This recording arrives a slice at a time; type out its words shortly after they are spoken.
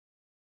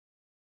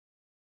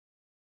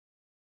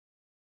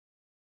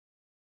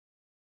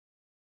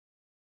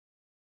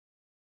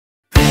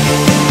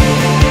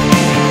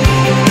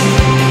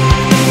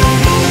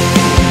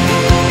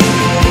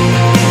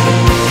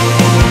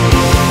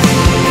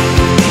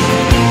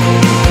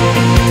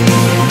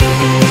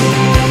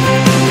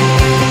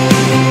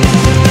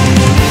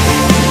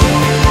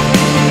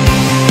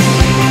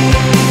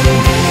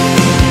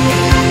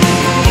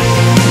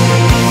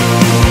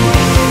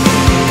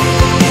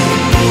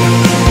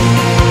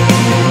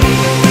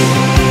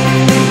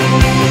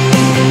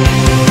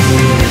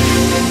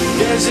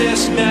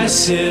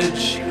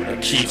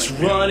keeps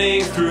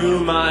running through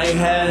my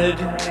head.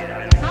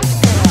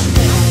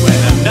 When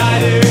I'm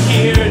neither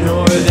here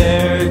nor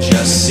there,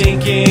 just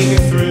sinking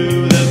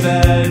through the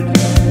bed.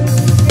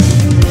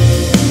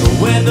 But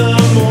when the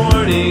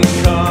morning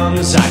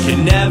comes, I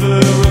can never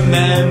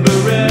remember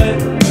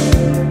it.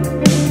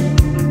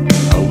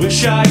 I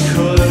wish I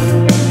could,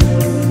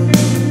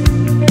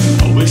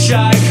 I wish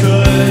I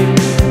could.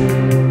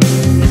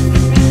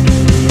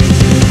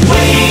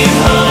 Wave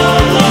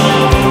hello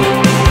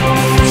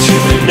to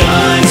an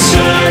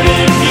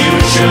uncertain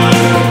future.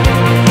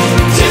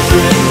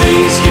 Different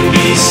things can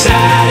be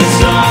sad, it's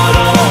not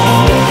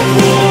all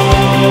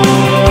war.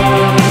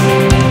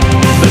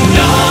 But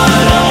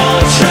not all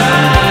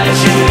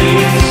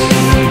tragedies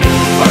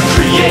are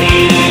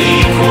created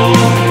equal.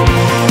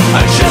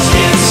 I just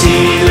can't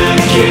see the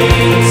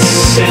gates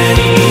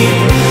anymore.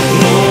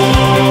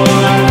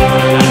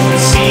 I can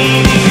see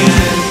the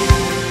end.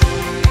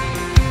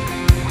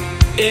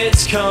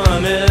 It's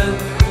coming.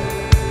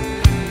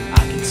 I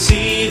can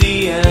see the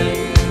end.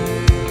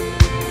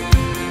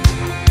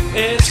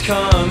 It's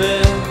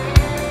coming.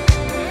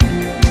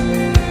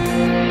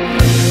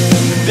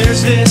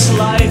 There's this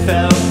life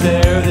out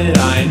there that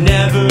I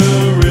never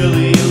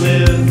really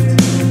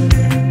lived.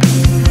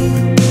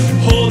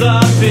 Holed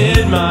up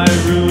in my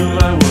room,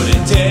 I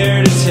wouldn't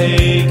dare to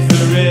take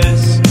the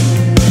risk.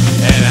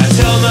 And I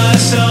tell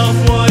myself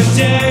one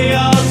day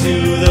I'll do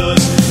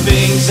those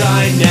things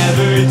I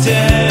never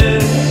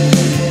did.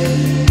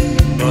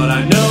 But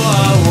I know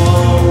I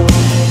won't.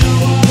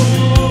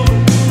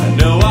 I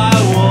know I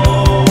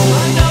won't.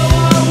 I know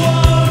I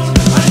won't.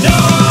 I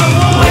know I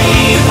won't.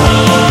 Wave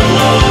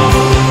hello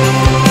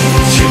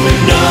to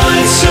an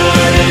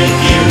uncertain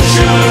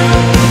future.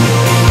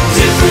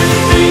 Different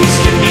things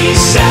can be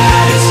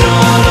sad, it's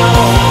not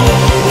all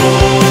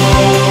war.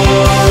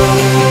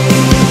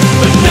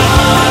 But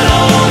not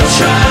all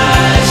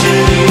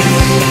tragedies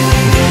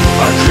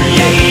are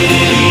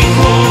created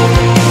equal.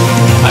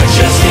 I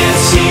just can't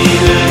see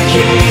the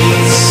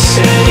gates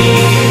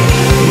anymore.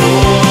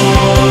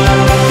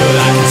 But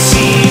I can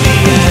see the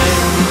end.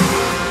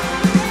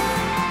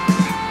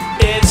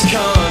 It's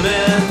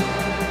coming.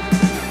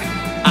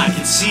 I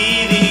can see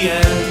the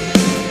end.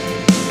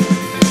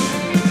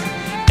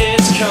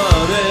 It's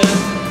coming.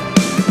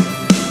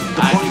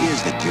 The point is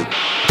that you...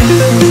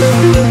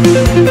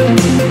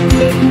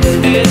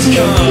 It's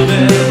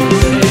coming.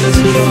 It's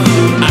coming.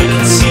 I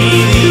can see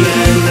the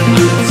end. I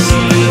can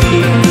see the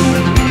end.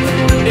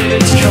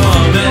 It's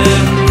coming.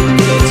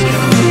 It's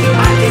coming.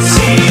 I can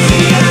see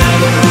the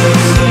end.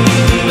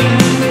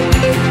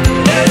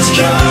 It's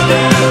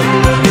coming.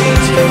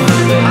 It's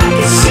coming. I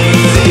can see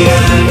the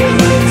end.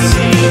 I can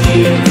see the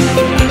end.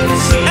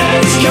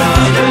 It's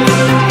coming.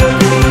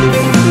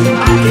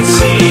 I can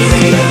see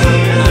the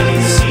end. I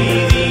can see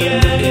the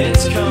end.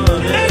 It's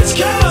coming. It's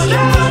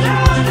coming.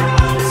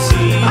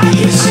 I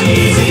can see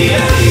the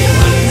end.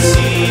 I can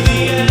see the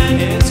end.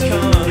 It's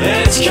coming.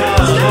 It's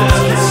coming.